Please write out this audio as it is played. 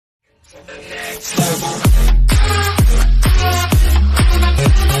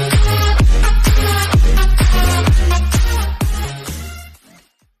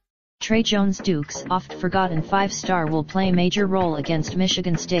Tre Jones Dukes, oft-forgotten five-star, will play major role against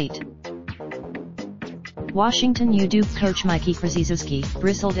Michigan State. Washington U Duke coach Mikey Krzyzewski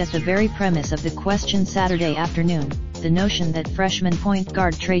bristled at the very premise of the question Saturday afternoon, the notion that freshman point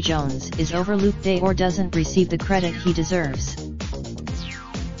guard Tre Jones is overlooked or doesn't receive the credit he deserves.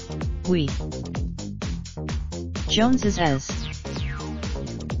 Jones is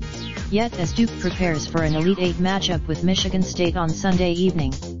Yet as Duke prepares for an Elite Eight matchup with Michigan State on Sunday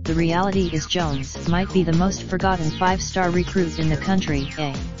evening, the reality is Jones might be the most forgotten five-star recruit in the country.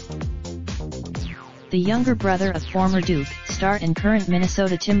 The younger brother of former Duke star and current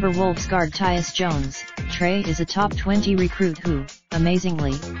Minnesota Timberwolves guard Tyus Jones, Tre is a top 20 recruit who,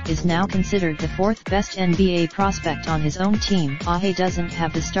 amazingly, is now considered the fourth best NBA prospect on his own team. He doesn't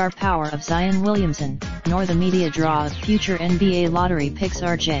have the star power of Zion Williamson, nor the media draw of future NBA lottery picks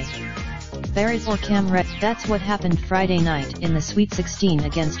RJ Barrett or Cam Reddish. That's what happened Friday night in the Sweet 16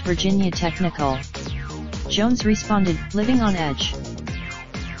 against Virginia Technical. Jones responded, living on edge.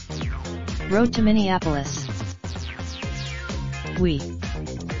 Road to Minneapolis.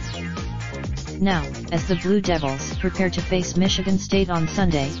 Now, as the Blue Devils prepare to face Michigan State on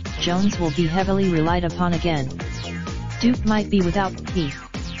Sunday, Jones will be heavily relied upon again. Duke might be without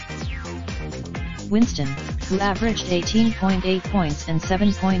Winston, who averaged 18.8 points and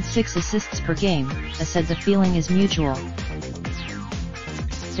 7.6 assists per game, said the feeling is mutual.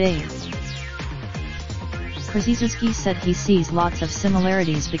 Krzyzewski said he sees lots of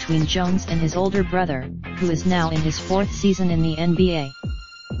similarities between Jones and his older brother, who is now in his fourth season in the NBA.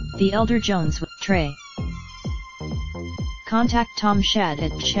 The elder Jones with Tre. Contact Tom Shad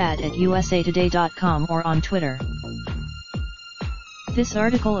at chad@usatoday.com or on Twitter. This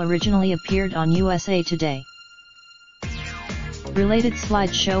article originally appeared on USA Today. Related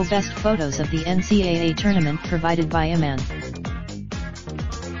slideshow best photos of the NCAA tournament provided by Iman.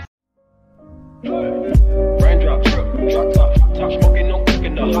 Raindrop, truck top, smoking, no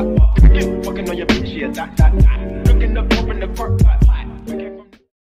cooking the hot pot. Fucking on your bitch, yeah, that. Looking up, open the park pot.